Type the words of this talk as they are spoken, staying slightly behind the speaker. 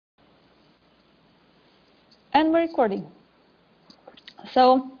And we're recording.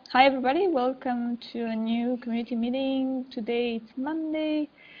 So, hi everybody, welcome to a new community meeting. Today it's Monday,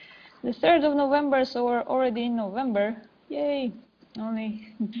 the 3rd of November, so we're already in November. Yay!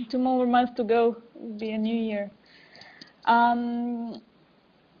 Only 2 more months to go, it'll be a new year. And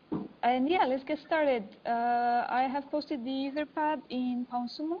yeah, let's get started. I have posted the user pad in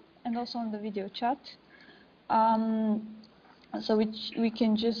SUMO and also on the video chat. So we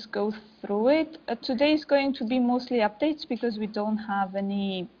can just go through it. Today is going to be mostly updates because we don't have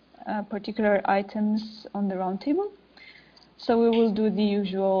any particular items on the roundtable. So we will do the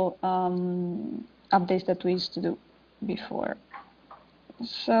usual updates that we used to do before.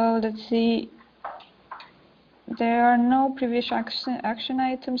 So let's see. There are no previous action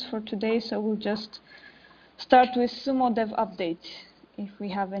items for today, so we'll just start with SUMO dev update. If we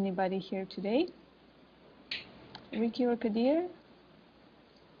have anybody here today. Ricky or Kadir?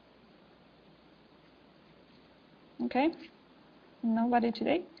 Okay, nobody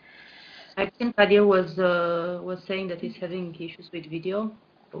today. I think Kadir was saying that he's having issues with video.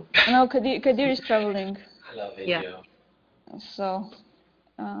 No, Kadir is traveling. I love video. Yeah. So.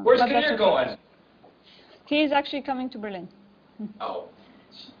 Where's Kadir going? He is actually coming to Berlin. Oh.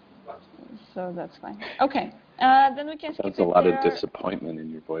 So that's fine. Okay. Then we can skip it. There's a lot of disappointment in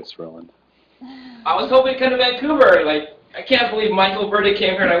your voice, Roland. I was hoping to come to Vancouver. Like, I can't believe Michael Verde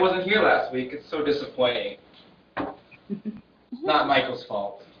came here and I wasn't here last week. It's so disappointing. Not Michael's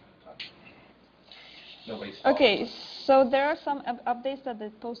fault. Nobody's fault. Okay, so there are some updates that they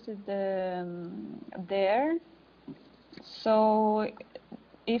posted there. So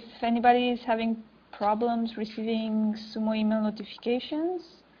if anybody is having problems receiving SUMO email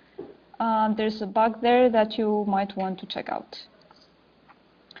notifications, there's a bug there that you might want to check out.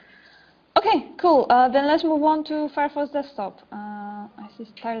 Okay, cool. Then let's move on to Firefox Desktop. I see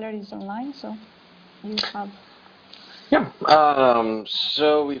Tyler is online, so you have. Yeah,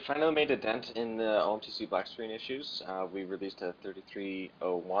 so we finally made a dent in the OMTC black screen issues. We released a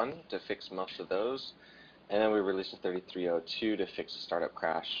 3301 to fix most of those, and then we released a 3302 to fix the startup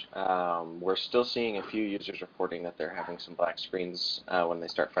crash. We're still seeing a few users reporting that they're having some black screens when they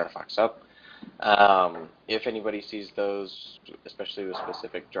start Firefox up. If anybody sees those, especially with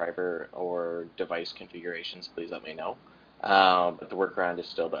specific driver or device configurations, please let me know. But the workaround is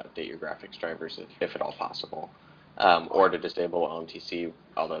still to update your graphics drivers if at all possible. Or to disable OMTC,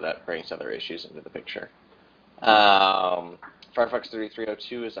 although that brings other issues into the picture. Firefox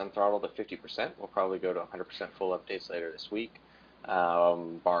 3302 is unthrottled at 50%. We'll probably go to 100% full updates later this week,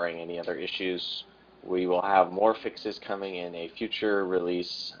 barring any other issues. We will have more fixes coming in a future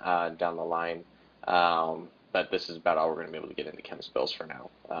release down the line, but this is about all we're going to be able to get into chem spills for now.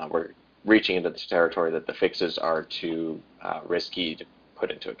 We're reaching into the territory that the fixes are too risky to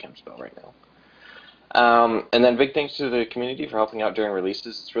put into a chem spill right now. And then big thanks to the community for helping out during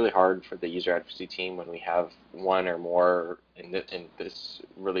releases. It's really hard for the user advocacy team when we have one or more. In this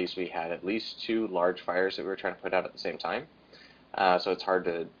release, we had at least 2 large fires that we were trying to put out at the same time. So it's hard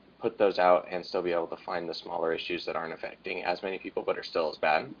to put those out and still be able to find the smaller issues that aren't affecting as many people but are still as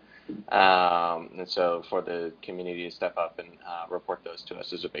bad. And so for the community to step up and report those to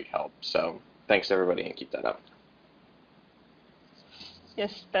us is a big help. So thanks to everybody and keep that up.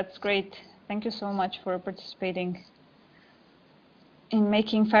 Yes, that's great. Thank you so much for participating in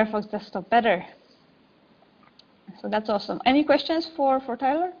making Firefox Desktop better. So that's awesome. Any questions for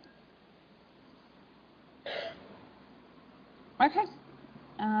Tyler? Okay.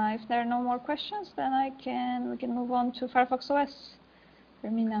 If there are no more questions, then we can move on to Firefox OS.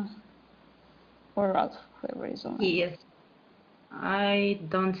 Fermina or Ralph, whoever is on. Yes. I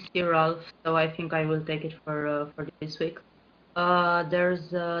don't see Ralph, so I think I will take it for this week.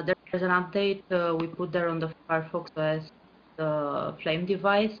 There's an update we put there on the Firefox OS Flame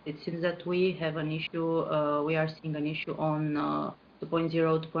device. It seems that we have an issue. We are seeing an issue on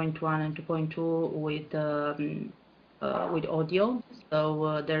 2.0, 2.1, and 2.2 with audio.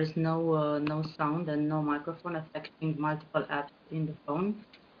 So there's no sound and no microphone affecting multiple apps in the phone.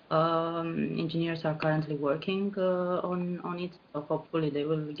 Engineers are currently working on it, so hopefully they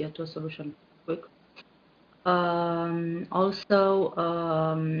will get to a solution quick. Also,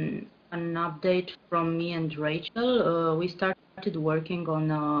 an update from me and Rachel. We started working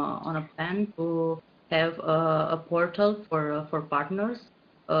on a plan to have a portal for partners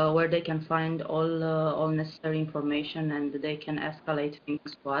where they can find all necessary information and they can escalate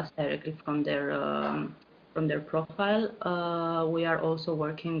things to us directly from their profile. We are also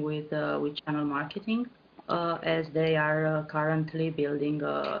working with channel marketing. As they are currently building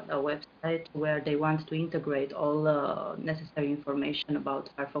a website where they want to integrate all necessary information about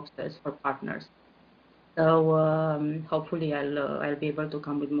Firefox OS for partners. So hopefully I'll be able to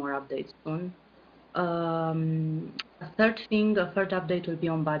come with more updates soon. A third update will be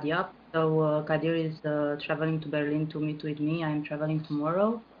on Body Up. So Kadir is traveling to Berlin to meet with me. I'm traveling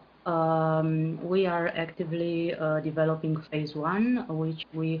tomorrow. We are actively developing phase 1, which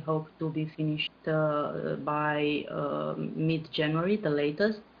we hope to be finished by mid-January, the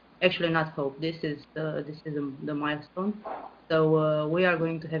latest. Actually, not hope. This is the milestone. So we are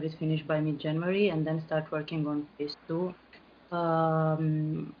going to have it finished by mid-January and then start working on phase 2.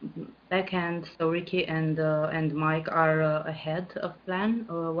 Backend, so Ricky and Mike are ahead of plan,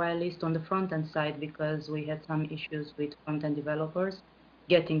 while at least on the front-end side, because we had some issues with front-end developers.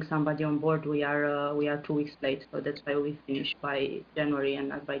 Getting somebody on board, we are 2 weeks late, so that's why we finish by January and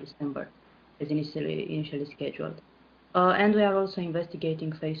not by December, as initially scheduled. And we are also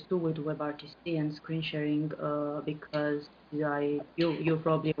investigating phase 2 with WebRTC and screen sharing, because you're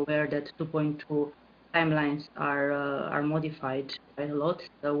probably aware that 2.2 timelines are modified quite a lot,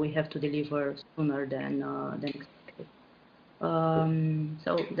 so we have to deliver sooner than expected.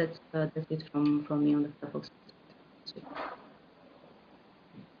 So that's it from me on the Firefox.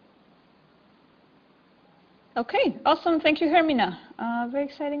 Okay, awesome. Thank you, Hermina. Very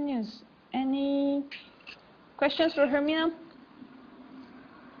exciting news. Any questions for Hermina?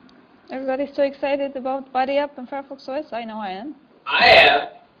 Everybody's so excited about Body Up and Firefox OS. I know I am. I am.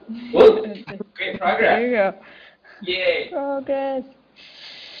 Woo. Great progress. There you go. Yay. Progress.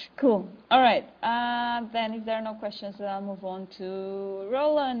 Cool. All right. Then if there are no questions, I'll move on to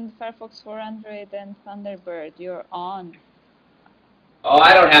Roland, Firefox for Android and Thunderbird. You're on. Oh,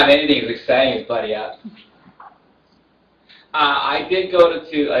 I don't have anything as exciting as Buddy Up. I did go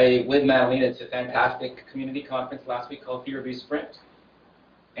with Madalena. It's a fantastic community conference last week called Fear Review Sprint.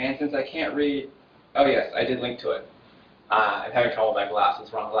 And since I can't read, oh yes, I did link to it. I'm having trouble with my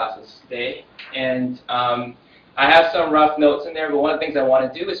glasses, wrong glasses today. And I have some rough notes in there, but one of the things I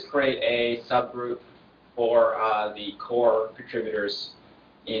want to do is create a subgroup for the core contributors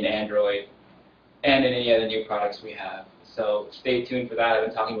in Android and in any other new products we have. So stay tuned for that. I've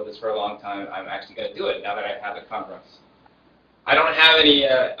been talking about this for a long time. I'm actually going to do it now that I've had the conference. I don't have any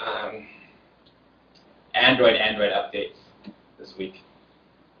Android updates this week.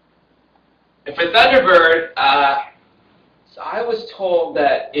 And for Thunderbird, so I was told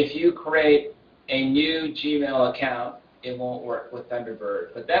that if you create a new Gmail account, it won't work with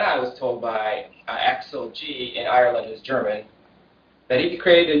Thunderbird. But then I was told by Axel G in Ireland, who's German, that he could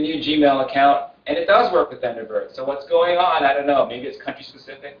create a new Gmail account, and it does work with Thunderbird. So what's going on? I don't know. Maybe it's country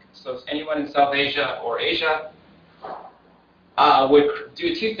specific. So if anyone in South Asia or Asia would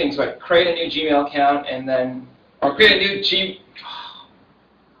do two things, like create a new Gmail account and then, or create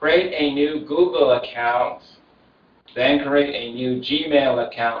a new Google account, then create a new Gmail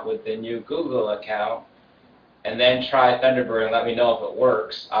account with the new Google account, and then try Thunderbird and let me know if it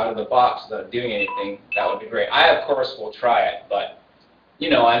works out of the box without doing anything. That would be great. I, of course, will try it, but, you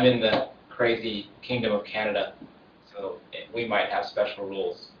know, I'm in the crazy kingdom of Canada, so we might have special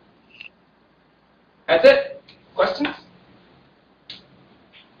rules. That's it. Questions?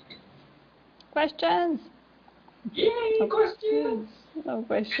 Questions? Yay, No questions. No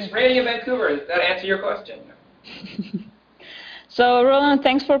questions. It's raining in Vancouver. Does that answer your question? So Roland,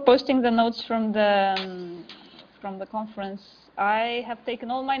 thanks for posting the notes from the conference. I have taken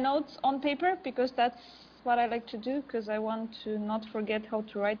all my notes on paper because that's what I like to do, because I want to not forget how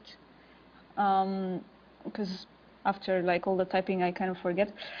to write, because after like all the typing I kind of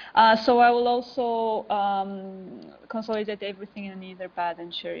forget. So I will also consolidate everything in an Etherpad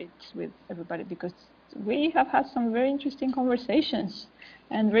and share it with everybody, because we have had some very interesting conversations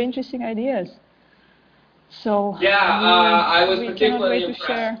and very interesting ideas. So yeah, I was particularly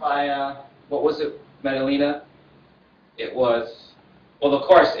impressed by what was it, Madalena? It was, well, of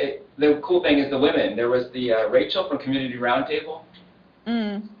course, the cool thing is the women. There was the Rachel from Community Roundtable,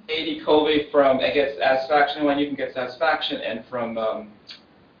 Katie Colby from Get Satisfaction, when you can get satisfaction, and from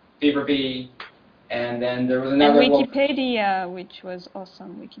Fever Bee, and then there was another and Wikipedia, which was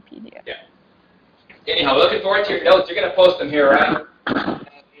awesome. Wikipedia. Yeah. Anyhow, looking forward to your notes. You're going to post them here, right?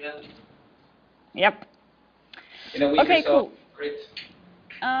 Yep. In a week okay, or so. Cool. Great.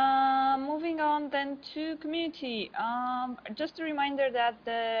 Moving on then to community. Just a reminder that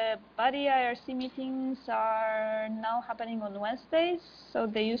the Buddy IRC meetings are now happening on Wednesdays. So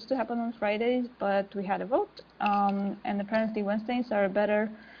they used to happen on Fridays, but we had a vote. And apparently Wednesdays are a better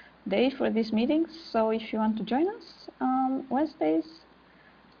day for these meetings. So if you want to join us, Wednesdays,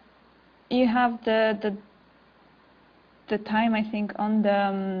 you have the time, I think, on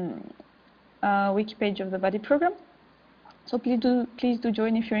the wiki page of the Buddy program. So please do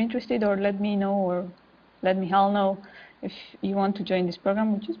join if you're interested, or let me know, or let Michal know if you want to join this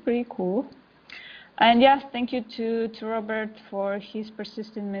program, which is pretty cool. And yes, thank you to Robert for his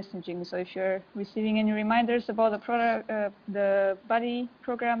persistent messaging. So if you're receiving any reminders about the buddy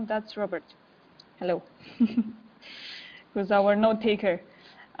program, that's Robert. Hello. Who's our note taker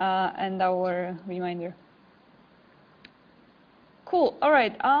and our reminder. Cool. All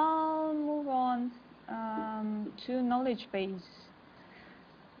right, I'll move on to knowledge base.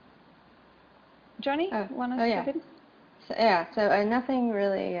 Johnny, want to step in? So nothing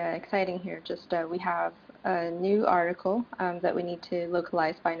really exciting here. Just we have a new article that we need to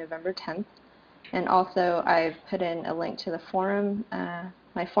localize by November 10th. And also I've put in a link to the forum,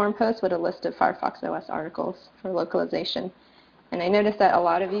 my forum post with a list of Firefox OS articles for localization. And I noticed that a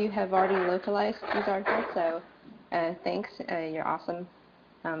lot of you have already localized these articles, so thanks, you're awesome.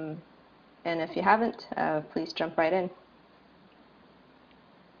 And if you haven't, please jump right in.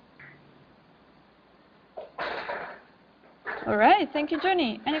 All right, thank you,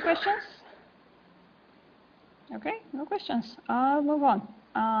 Johnny. Any questions? Okay, no questions. I'll move on.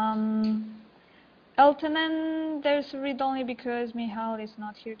 Eltonen, there's a read only because Michal is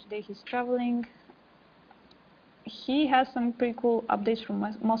not here today. He's traveling. He has some pretty cool updates from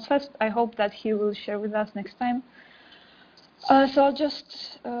MOSFest. I hope that he will share with us next time. So I'll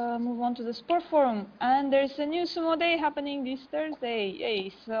just move on to the sport forum. And there's a new SUMO day happening this Thursday.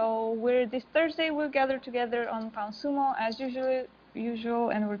 Yay! So this Thursday we'll gather together on Pound Sumo as usual,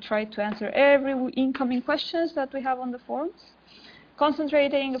 and we'll try to answer every incoming questions that we have on the forums.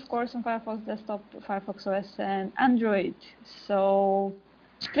 Concentrating, of course, on Firefox Desktop, Firefox OS, and Android. So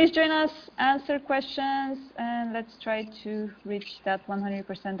please join us, answer questions, and let's try to reach that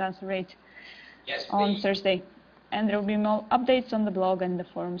 100% answer rate on Thursday. And there will be more updates on the blog and the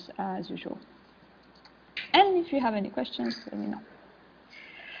forums as usual. And if you have any questions, let me know.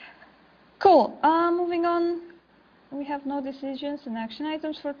 Cool. Moving on. We have no decisions and action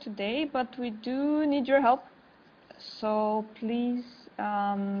items for today, but we do need your help. So please,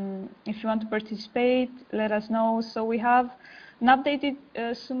 if you want to participate, let us know. So we have an updated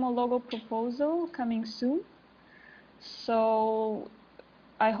SUMO logo proposal coming soon. So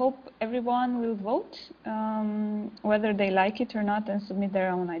I hope everyone will vote, whether they like it or not, and submit their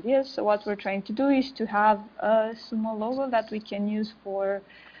own ideas. So what we're trying to do is to have a SUMO logo that we can use for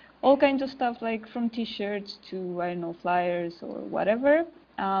all kinds of stuff, like from t-shirts to, I don't know, flyers or whatever.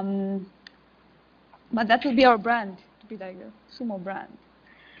 But that will be our brand, to be like a SUMO brand.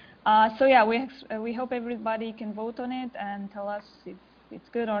 So yeah, we hope everybody can vote on it and tell us if it's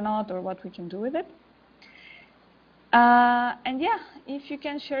good or not, or what we can do with it. And yeah, if you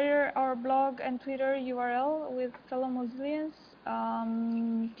can share our blog and Twitter URL with fellow Mozillians,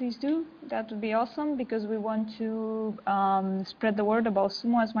 please do. That would be awesome, because we want to spread the word about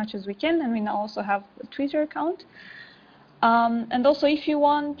SUMO as much as we can, and we now also have a Twitter account. And also, if you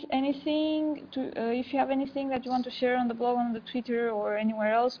want anything, if you have anything that you want to share on the blog, on the Twitter, or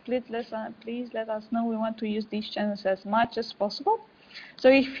anywhere else, please let us know. We want to use these channels as much as possible. So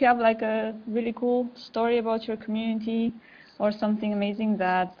if you have like a really cool story about your community or something amazing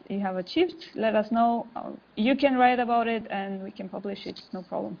that you have achieved, let us know. You can write about it and we can publish it, no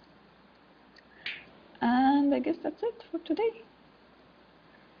problem. And I guess that's it for today.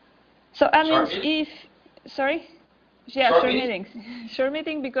 So admins, sorry? Yeah, short meetings. Short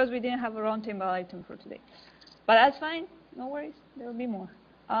meeting because we didn't have a roundtable item for today. But that's fine, no worries, there will be more.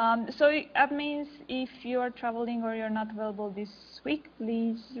 So admins, if you are traveling or you're not available this week,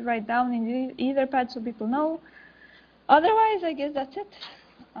 please write down in either pad so people know. Otherwise, I guess that's it.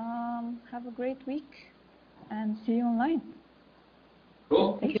 Have a great week and see you online.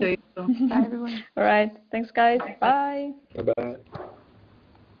 Cool. Thank you. Bye, everyone. All right. Thanks, guys. Bye. Bye-bye.